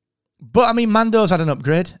 But I mean, Mando's had an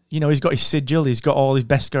upgrade. He's got his sigil, he's got all his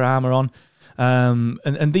Beskar armor on.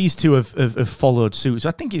 And these two have followed suit. So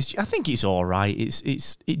I think it's all right.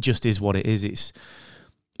 It just is what it is.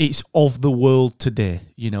 It's of the world today.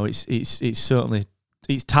 It's certainly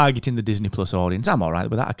targeting the Disney Plus audience. I'm all right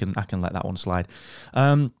with that. I can let that one slide.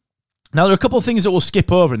 Now, there are a couple of things that we'll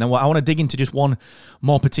skip over, and then I want to dig into just one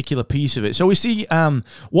more particular piece of it. So we see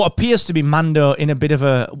what appears to be Mando in a bit of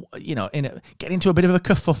get into a bit of a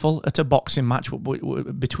kerfuffle at a boxing match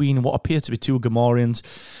between what appear to be two Gamorreans.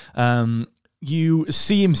 You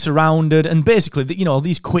see him surrounded, and basically,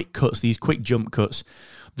 these quick cuts, these quick jump cuts,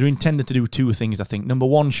 they're intended to do two things, I think. Number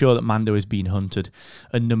 1, show that Mando is being hunted.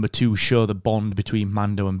 And number 2, show the bond between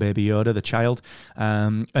Mando and Baby Yoda, the child.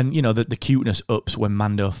 And, the cuteness ups when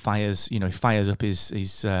Mando fires, he fires up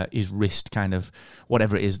his wrist, kind of,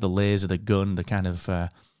 whatever it is, the laser, the gun, the kind of,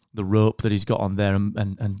 the rope that he's got on there.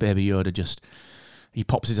 And Baby Yoda he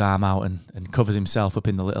pops his arm out and covers himself up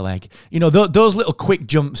in the little egg. Those little quick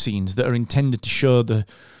jump scenes that are intended to show the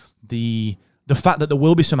fact that there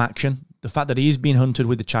will be some action, the fact that he is being hunted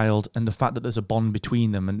with the child, and the fact that there's a bond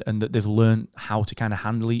between them and that they've learned how to kind of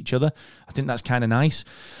handle each other. I think that's kind of nice.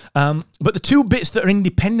 But the two bits that are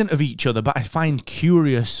independent of each other, but I find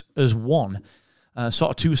curious as one,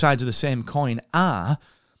 sort of two sides of the same coin, are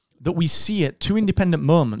that we see at two independent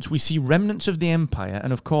moments. We see remnants of the Empire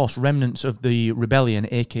and, of course, remnants of the Rebellion,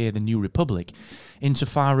 aka the New Republic,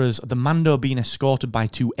 insofar as the Mando being escorted by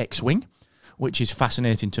 2 X-Wing, which is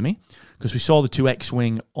fascinating to me, because we saw the 2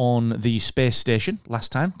 X-Wing on the space station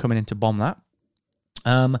last time, coming in to bomb that.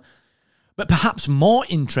 But perhaps more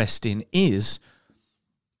interesting is,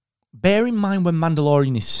 bear in mind when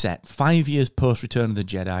Mandalorian is set, 5 years post-Return of the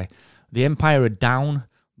Jedi, the Empire are down,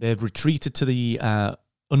 they've retreated to the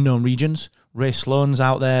unknown regions. Ray Sloane's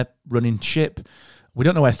out there running ship. We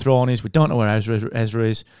don't know where Thrawn is, we don't know where Ezra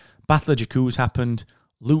is. Battle of Jakku's happened,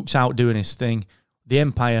 Luke's out doing his thing. The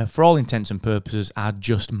Empire, for all intents and purposes, are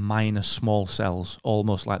just minor small cells,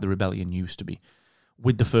 almost like the Rebellion used to be,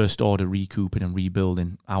 with the First Order recouping and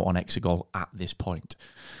rebuilding out on Exegol at this point.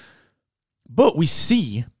 But we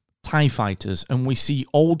see TIE fighters, and we see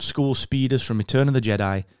old-school speeders from Return of the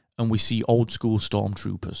Jedi, and we see old-school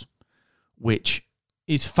stormtroopers, which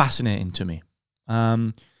is fascinating to me.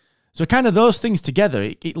 So kind of those things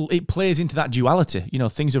together, it plays into that duality.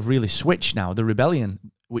 Things have really switched now. The Rebellion,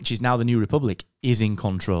 which is now the New Republic, is in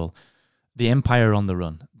control. The Empire on the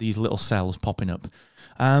run. These little cells popping up.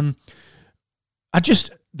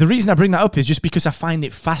 the reason I bring that up is just because I find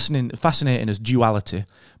it fascinating as duality,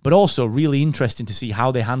 but also really interesting to see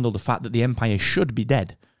how they handle the fact that the Empire should be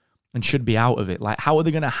dead and should be out of it. Like, how are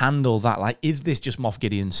they going to handle that? Like, is this just Moff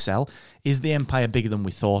Gideon's cell? Is the Empire bigger than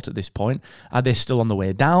we thought at this point? Are they still on the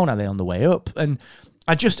way down? Are they on the way up? And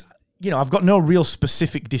I just, I've got no real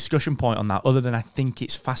specific discussion point on that other than I think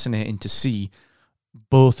it's fascinating to see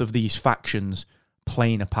both of these factions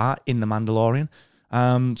playing a part in The Mandalorian.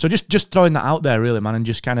 So just throwing that out there, really, man, and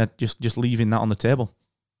just kind of just leaving that on the table.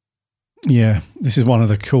 Yeah, this is one of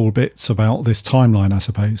the cool bits about this timeline, I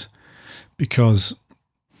suppose, because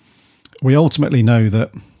we ultimately know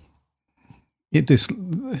that this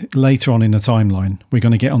later on in the timeline, we're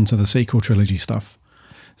going to get onto the sequel trilogy stuff.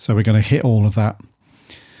 So we're going to hit all of that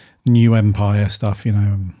new Empire stuff,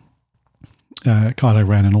 Kylo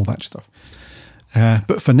Ren and all that stuff.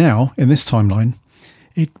 But for now, in this timeline,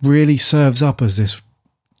 it really serves up as this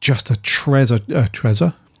just a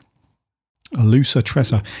looser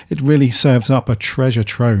treasure. It really serves up a treasure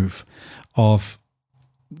trove of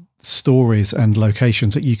stories and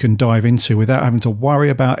locations that you can dive into without having to worry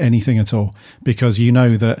about anything at all, because you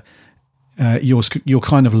know that you're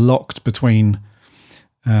kind of locked between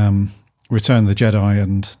Return of the Jedi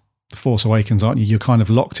and The Force Awakens, aren't you? You're kind of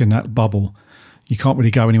locked in that bubble. You can't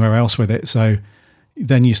really go anywhere else with it. So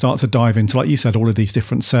then you start to dive into, like you said, all of these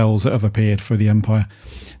different cells that have appeared for the Empire.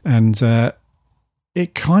 And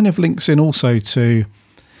it kind of links in also to,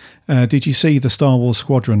 did you see the Star Wars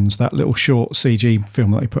Squadrons, that little short CG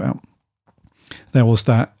film that they put out? There was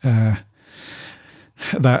that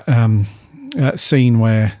scene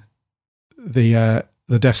where the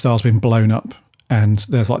Death Star's been blown up and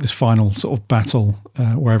there's like this final sort of battle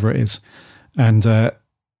wherever it is. And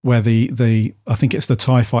where the I think it's the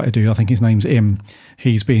TIE fighter dude, I think his name's Im,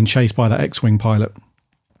 he's being chased by that X-Wing pilot.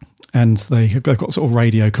 And they've got sort of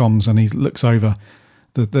radio comms, and he looks over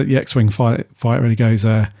the X-Wing fighter and he goes,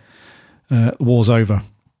 war's over.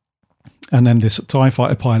 And then this TIE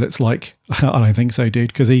fighter pilot's like, I don't think so,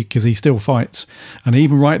 dude, because he still fights. And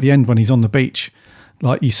even right at the end when he's on the beach,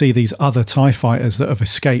 like you see these other TIE fighters that have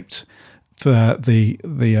escaped the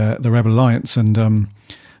Rebel Alliance, and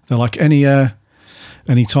they're like, any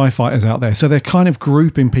TIE fighters out there? So they're kind of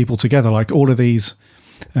grouping people together, like all of these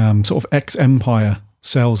sort of ex-Empire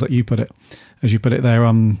cells, as you put it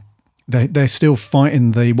there. They're still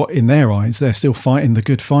fighting in their eyes, they're still fighting the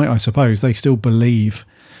good fight, I suppose. They still believe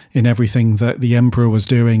in everything that the Emperor was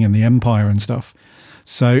doing and the Empire and stuff.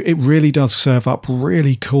 So it really does serve up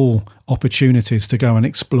really cool opportunities to go and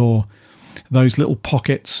explore those little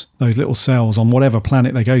pockets, those little cells on whatever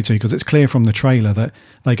planet they go to, because it's clear from the trailer that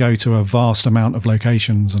they go to a vast amount of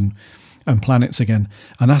locations and planets again.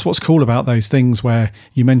 And that's what's cool about those things where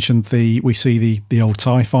you mentioned we see the old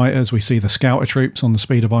TIE fighters, we see the scouter troops on the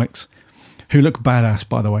speeder bikes, who look badass,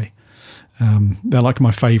 by the way. They're like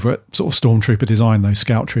my favourite sort of stormtrooper design, those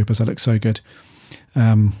scout troopers. They look so good.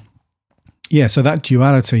 So that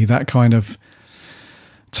duality, that kind of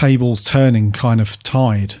tables turning kind of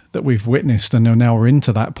tide that we've witnessed, and now we're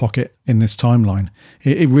into that pocket in this timeline.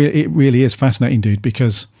 It really is fascinating, dude,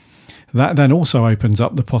 because that then also opens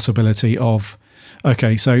up the possibility of,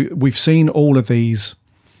 okay, so we've seen all of these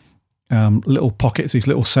little pockets, these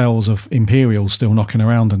little cells of Imperials still knocking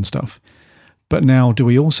around and stuff. But now do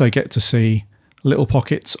we also get to see little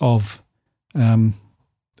pockets of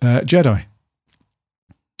Jedi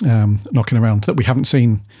knocking around that we haven't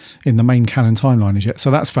seen in the main canon timeline as yet? So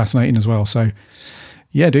that's fascinating as well. So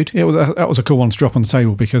yeah, dude, that was a cool one to drop on the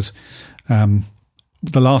table, because the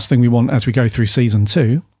last thing we want as we go through season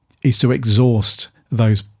 2 is to exhaust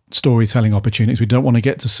those storytelling opportunities. We don't want to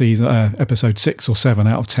get to episode 6 or 7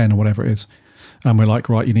 out of 10 or whatever it is, and we're like,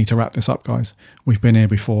 right, you need to wrap this up, guys. We've been here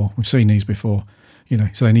before. We've seen these before,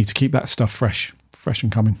 so they need to keep that stuff fresh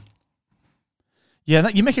and coming. Yeah,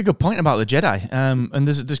 you make a good point about the Jedi. And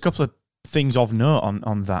there's a couple of things of note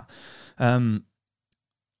on that. Some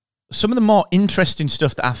of the more interesting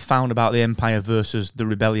stuff that I've found about the Empire versus the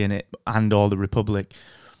Rebellion or the Republic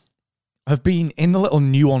have been in the little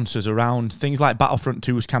nuances around things like Battlefront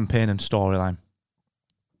 2's campaign and storyline,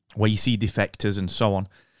 where you see defectors and so on.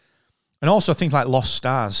 And also things like Lost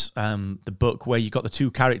Stars, the book where you got the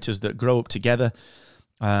two characters that grow up together.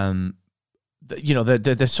 They're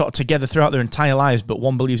sort of together throughout their entire lives, but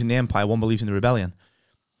one believes in the Empire, one believes in the Rebellion.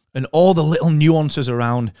 And all the little nuances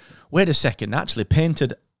around, wait a second, actually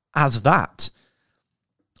painted as that,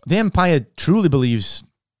 the Empire truly believes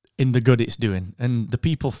in the good it's doing, and the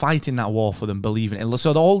people fighting that war for them believe in it.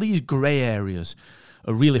 So all these grey areas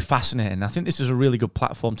are really fascinating. I think this is a really good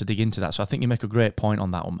platform to dig into that. So I think you make a great point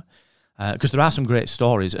on that one, because there are some great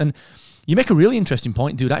stories. And you make a really interesting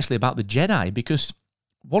point, dude, actually, about the Jedi, because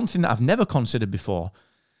one thing that I've never considered before,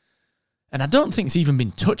 and I don't think it's even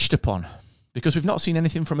been touched upon, because we've not seen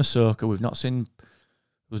anything from Ahsoka, there's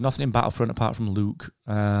nothing in Battlefront apart from Luke,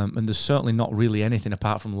 and there's certainly not really anything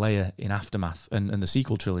apart from Leia in Aftermath and the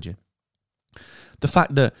sequel trilogy. The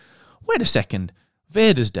fact that, wait a second,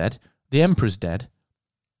 Vader's dead, the Emperor's dead,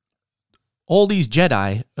 all these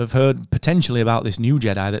Jedi have heard potentially about this new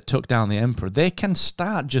Jedi that took down the Emperor. They can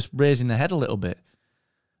start just raising their head a little bit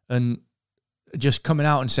and just coming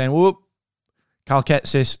out and saying, whoop, Cal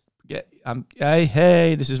Kestis,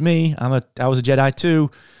 hey, this is me. I was a Jedi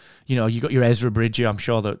too. You know, you got your Ezra Bridger. I'm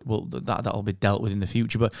sure that'll be dealt with in the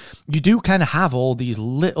future. But you do kind of have all these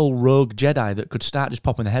little rogue Jedi that could start just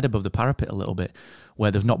popping their head above the parapet a little bit,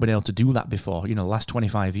 where they've not been able to do that before. You know, the last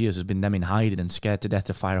 25 years has been them in hiding and scared to death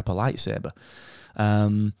to fire up a lightsaber.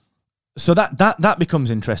 So that becomes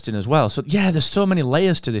interesting as well. So yeah, there's so many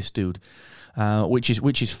layers to this dude, which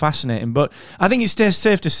is fascinating. But I think it's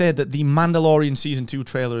safe to say that the Mandalorian Season 2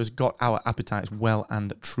 trailer has got our appetites well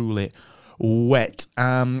and truly wet.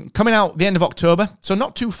 Coming out the end of October, so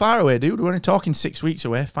not too far away, dude. We're only talking 6 weeks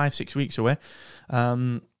away, 5-6 weeks away.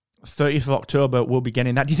 30th of October, we'll be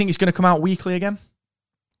getting that. Do you think it's going to come out weekly again?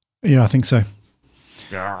 Yeah, I think so.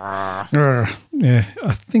 Yeah,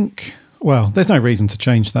 I think, well, there's no reason to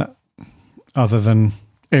change that other than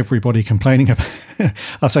everybody complaining about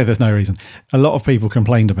I'll say there's no reason. A lot of people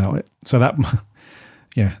complained about it. So that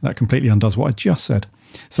completely undoes what I just said.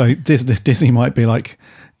 So Disney might be like,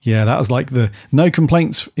 yeah, that was like the no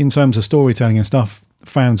complaints in terms of storytelling and stuff.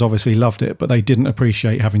 Fans obviously loved it, but they didn't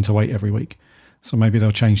appreciate having to wait every week. So maybe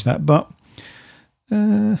they'll change that. But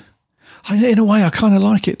in a way, I kind of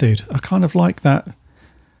like it, dude. I kind of like that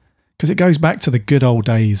because it goes back to the good old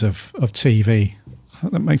days of TV.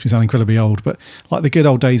 That makes me sound incredibly old, but like the good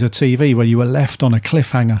old days of TV where you were left on a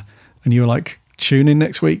cliffhanger and you were like, tune in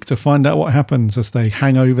next week to find out what happens as they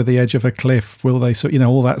hang over the edge of a cliff. Will they,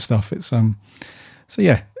 all that stuff. It's so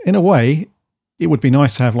yeah, in a way, it would be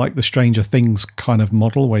nice to have like the Stranger Things kind of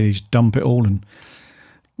model where you just dump it all and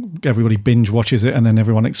everybody binge watches it and then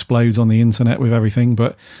everyone explodes on the internet with everything.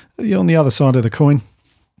 But on the other side of the coin,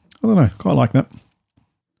 I don't know, quite like that.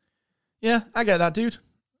 Yeah, I get that, dude.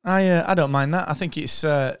 I don't mind that. I think it's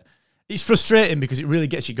frustrating because it really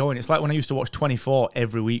gets you going. It's like when I used to watch 24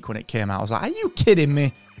 every week when it came out. I was like, are you kidding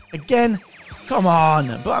me? Again? Come on.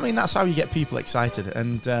 But I mean, that's how you get people excited.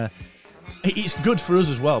 And it's good for us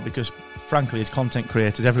as well because, frankly, as content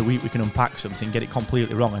creators, every week we can unpack something, get it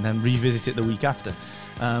completely wrong, and then revisit it the week after.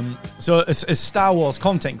 So as Star Wars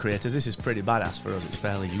content creators, this is pretty badass for us. It's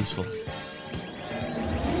fairly useful.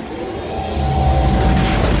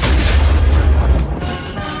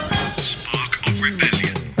 Spark of Rebellion.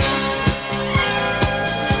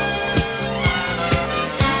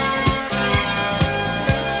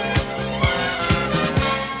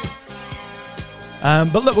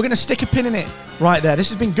 But look, we're going to stick a pin in it right there. This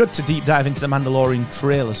has been good to deep dive into the Mandalorian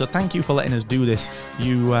trailer. So thank you for letting us do this,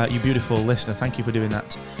 you beautiful listener. Thank you for doing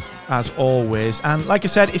that, as always. And like I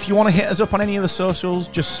said, if you want to hit us up on any of the socials,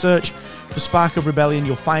 just search for Spark of Rebellion.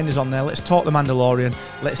 You'll find us on there. Let's talk the Mandalorian.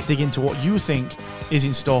 Let's dig into what you think is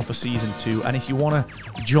in store for Season 2. And if you want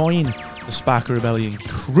to join the Spark of Rebellion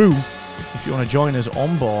crew, if you want to join us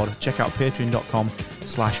on board, check out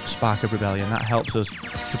patreon.com/Spark of Rebellion. That helps us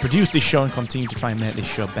to produce this show and continue to try and make this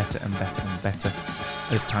show better and better and better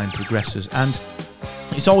as time progresses. And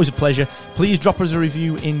it's always a pleasure. Please drop us a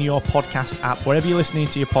review in your podcast app, wherever you're listening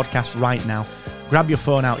to your podcast right now. Grab your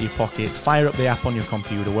phone out of your pocket, fire up the app on your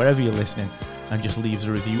computer, wherever you're listening, and just leave us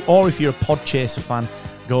a review. Or if you're a Podchaser fan,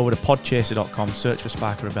 go over to podchaser.com, search for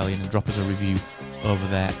Spark of Rebellion, and drop us a review over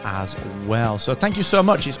there as well. So thank you so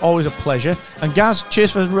much. It's always a pleasure. And Gaz,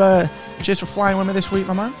 cheers for flying with me this week,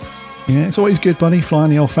 my man. Yeah, it's always good, buddy,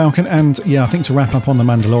 flying the old Falcon. And yeah, I think to wrap up on the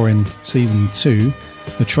Mandalorian Season 2,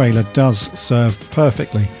 the trailer does serve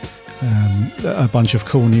perfectly a bunch of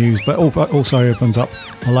cool news, but also opens up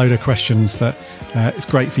a load of questions that it's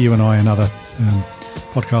great for you and I and other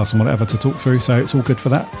podcasts and whatever to talk through. So it's all good for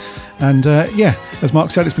that. And yeah, as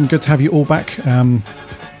Mark said, it's been good to have you all back.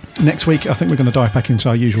 Next week, I think we're going to dive back into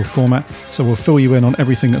our usual format. So we'll fill you in on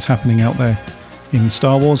everything that's happening out there in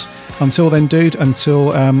Star Wars. Until then, dude,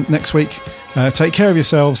 until next week, take care of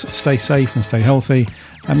yourselves, stay safe and stay healthy.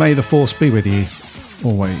 And may the Force be with you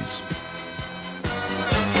always.